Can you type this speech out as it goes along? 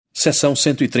Seção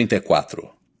 134.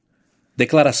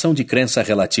 Declaração de crença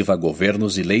relativa a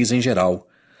governos e leis em geral,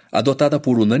 adotada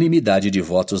por unanimidade de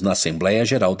votos na Assembleia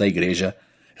Geral da Igreja,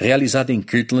 realizada em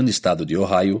Kirtland, estado de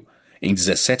Ohio, em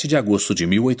 17 de agosto de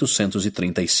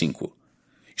 1835.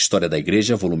 História da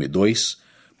Igreja, volume 2,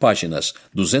 páginas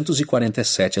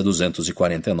 247 a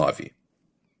 249.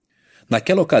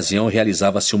 Naquela ocasião,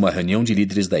 realizava-se uma reunião de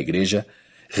líderes da Igreja,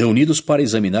 reunidos para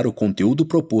examinar o conteúdo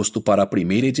proposto para a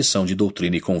primeira edição de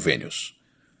Doutrina e Convênios.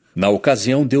 Na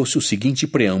ocasião, deu-se o seguinte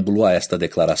preâmbulo a esta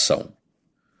declaração: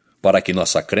 para que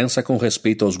nossa crença com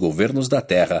respeito aos governos da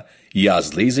terra e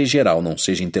às leis em geral não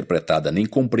seja interpretada nem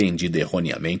compreendida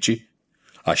erroneamente,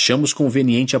 achamos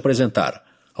conveniente apresentar,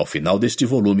 ao final deste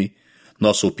volume,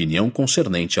 nossa opinião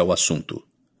concernente ao assunto.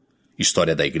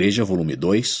 História da Igreja, volume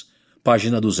 2,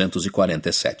 página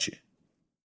 247.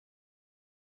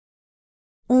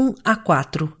 1 a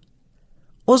 4.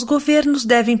 Os governos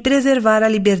devem preservar a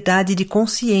liberdade de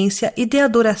consciência e de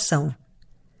adoração.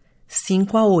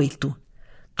 5 a 8.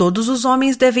 Todos os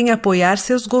homens devem apoiar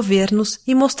seus governos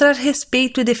e mostrar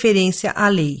respeito e deferência à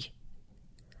lei.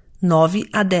 9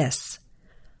 a 10.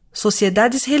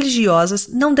 Sociedades religiosas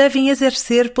não devem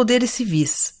exercer poderes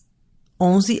civis.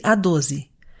 11 a 12.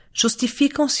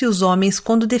 Justificam-se os homens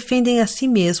quando defendem a si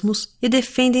mesmos e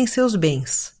defendem seus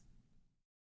bens.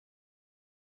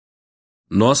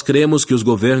 Nós cremos que os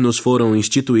governos foram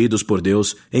instituídos por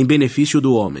Deus em benefício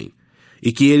do homem, e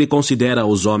que ele considera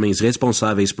os homens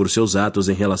responsáveis por seus atos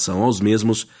em relação aos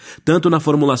mesmos, tanto na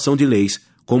formulação de leis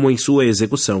como em sua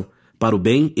execução, para o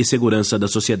bem e segurança da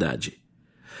sociedade.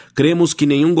 Cremos que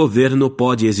nenhum governo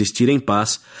pode existir em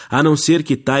paz, a não ser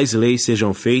que tais leis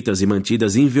sejam feitas e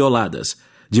mantidas invioladas,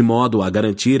 de modo a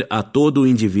garantir a todo o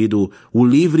indivíduo o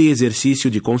livre exercício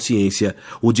de consciência,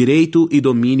 o direito e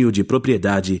domínio de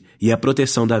propriedade e a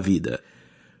proteção da vida.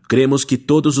 Cremos que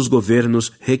todos os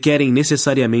governos requerem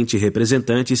necessariamente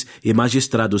representantes e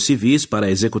magistrados civis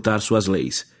para executar suas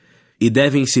leis, e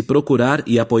devem-se procurar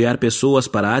e apoiar pessoas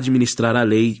para administrar a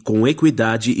lei com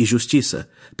equidade e justiça,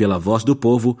 pela voz do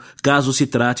povo, caso se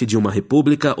trate de uma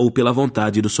república ou pela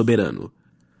vontade do soberano.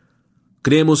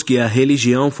 Cremos que a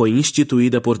religião foi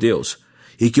instituída por Deus,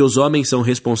 e que os homens são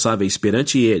responsáveis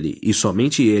perante Ele, e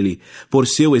somente Ele, por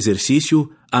seu exercício,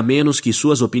 a menos que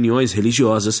suas opiniões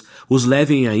religiosas os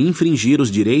levem a infringir os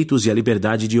direitos e a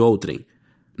liberdade de outrem.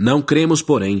 Não cremos,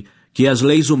 porém, que as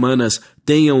leis humanas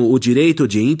tenham o direito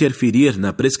de interferir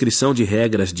na prescrição de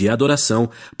regras de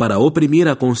adoração para oprimir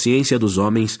a consciência dos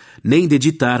homens, nem de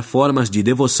ditar formas de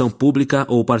devoção pública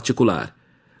ou particular.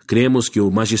 Cremos que o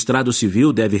magistrado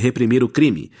civil deve reprimir o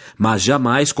crime, mas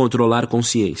jamais controlar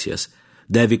consciências.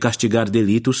 Deve castigar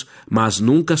delitos, mas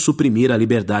nunca suprimir a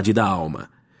liberdade da alma.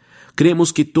 Cremos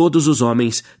que todos os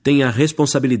homens têm a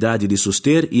responsabilidade de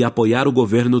suster e apoiar o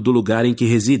governo do lugar em que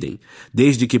residem,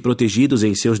 desde que protegidos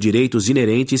em seus direitos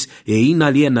inerentes e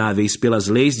inalienáveis pelas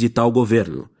leis de tal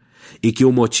governo, e que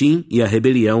o motim e a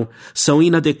rebelião são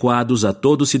inadequados a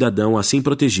todo cidadão assim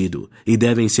protegido e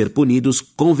devem ser punidos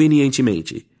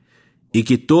convenientemente, e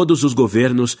que todos os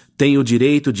governos têm o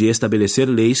direito de estabelecer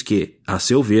leis que, a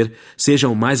seu ver,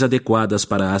 sejam mais adequadas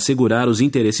para assegurar os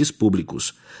interesses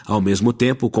públicos, ao mesmo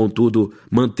tempo, contudo,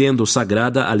 mantendo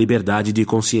sagrada a liberdade de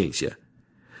consciência.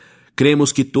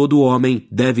 Cremos que todo homem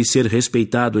deve ser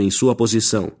respeitado em sua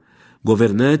posição,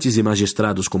 governantes e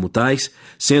magistrados como tais,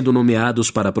 sendo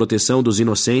nomeados para a proteção dos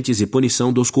inocentes e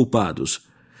punição dos culpados,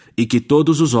 e que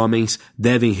todos os homens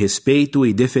devem respeito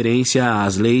e deferência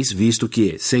às leis, visto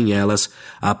que, sem elas,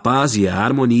 a paz e a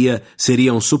harmonia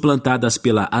seriam suplantadas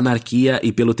pela anarquia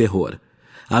e pelo terror.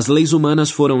 As leis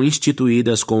humanas foram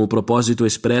instituídas com o propósito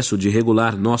expresso de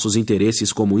regular nossos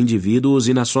interesses como indivíduos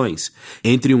e nações,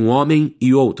 entre um homem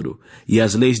e outro, e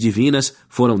as leis divinas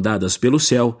foram dadas pelo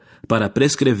céu para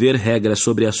prescrever regras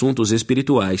sobre assuntos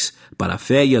espirituais, para a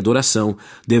fé e adoração,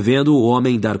 devendo o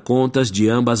homem dar contas de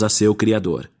ambas a seu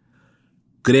Criador.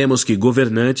 Cremos que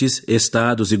governantes,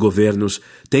 estados e governos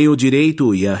têm o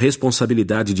direito e a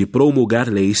responsabilidade de promulgar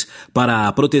leis para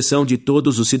a proteção de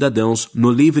todos os cidadãos no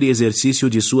livre exercício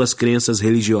de suas crenças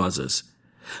religiosas.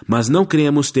 Mas não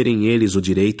cremos terem eles o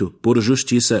direito, por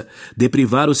justiça, de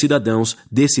privar os cidadãos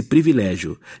desse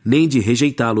privilégio, nem de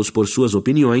rejeitá-los por suas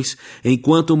opiniões,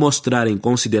 enquanto mostrarem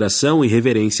consideração e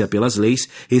reverência pelas leis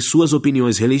e suas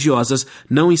opiniões religiosas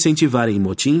não incentivarem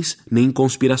motins nem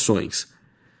conspirações.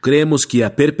 Cremos que a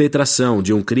perpetração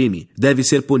de um crime deve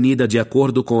ser punida de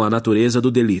acordo com a natureza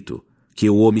do delito. que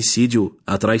o homicídio,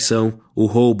 a traição, o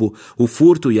roubo, o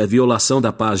furto e a violação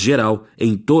da paz geral,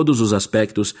 em todos os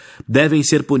aspectos, devem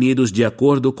ser punidos de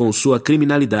acordo com sua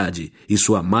criminalidade e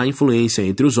sua má influência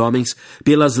entre os homens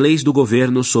pelas leis do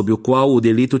governo sob o qual o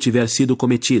delito tiver sido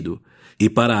cometido. E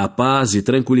para a paz e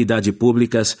tranquilidade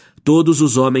públicas, todos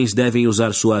os homens devem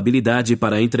usar sua habilidade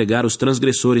para entregar os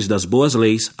transgressores das boas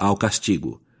leis ao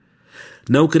castigo.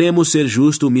 Não cremos ser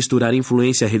justo misturar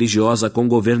influência religiosa com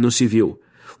governo civil,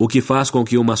 o que faz com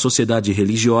que uma sociedade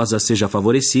religiosa seja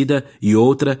favorecida e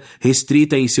outra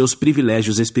restrita em seus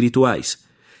privilégios espirituais,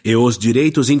 e os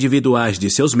direitos individuais de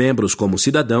seus membros como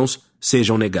cidadãos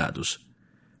sejam negados.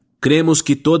 Cremos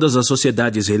que todas as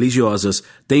sociedades religiosas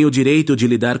têm o direito de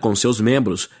lidar com seus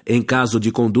membros, em caso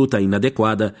de conduta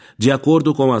inadequada, de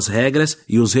acordo com as regras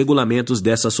e os regulamentos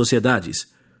dessas sociedades,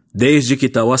 desde que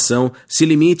tal ação se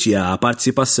limite à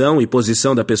participação e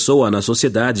posição da pessoa na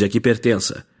sociedade a que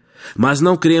pertença. Mas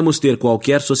não cremos ter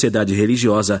qualquer sociedade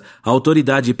religiosa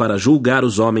autoridade para julgar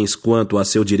os homens quanto a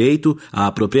seu direito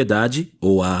à propriedade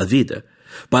ou à vida,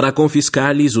 para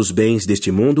confiscar-lhes os bens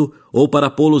deste mundo, ou para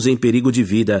pô-los em perigo de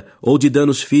vida ou de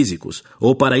danos físicos,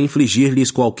 ou para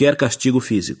infligir-lhes qualquer castigo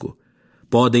físico.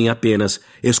 Podem apenas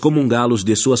excomungá-los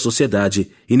de sua sociedade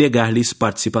e negar-lhes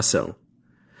participação.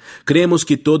 Cremos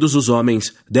que todos os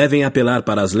homens devem apelar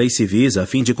para as leis civis a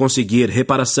fim de conseguir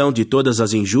reparação de todas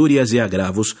as injúrias e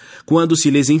agravos quando se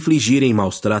lhes infligirem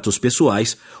maus tratos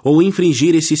pessoais ou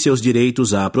infringirem-se seus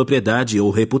direitos à propriedade ou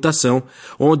reputação,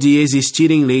 onde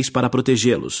existirem leis para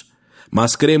protegê-los.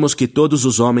 Mas cremos que todos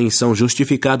os homens são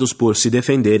justificados por se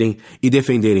defenderem e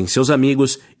defenderem seus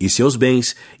amigos e seus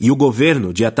bens e o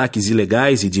governo de ataques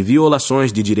ilegais e de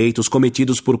violações de direitos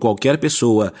cometidos por qualquer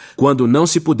pessoa, quando não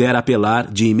se puder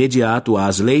apelar de imediato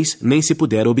às leis nem se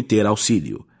puder obter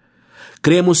auxílio.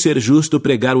 Cremos ser justo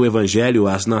pregar o Evangelho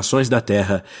às nações da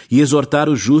terra e exortar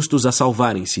os justos a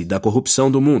salvarem-se da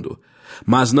corrupção do mundo.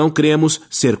 Mas não cremos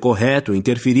ser correto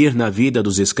interferir na vida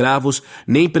dos escravos,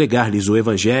 nem pregar-lhes o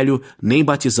Evangelho, nem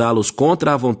batizá-los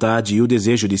contra a vontade e o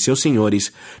desejo de seus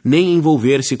senhores, nem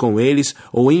envolver-se com eles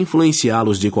ou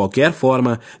influenciá-los de qualquer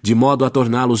forma, de modo a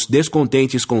torná-los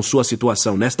descontentes com sua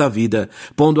situação nesta vida,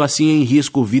 pondo assim em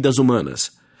risco vidas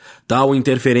humanas. Tal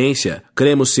interferência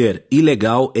cremos ser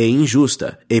ilegal e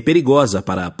injusta e perigosa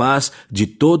para a paz de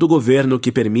todo governo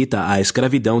que permita a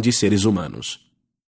escravidão de seres humanos.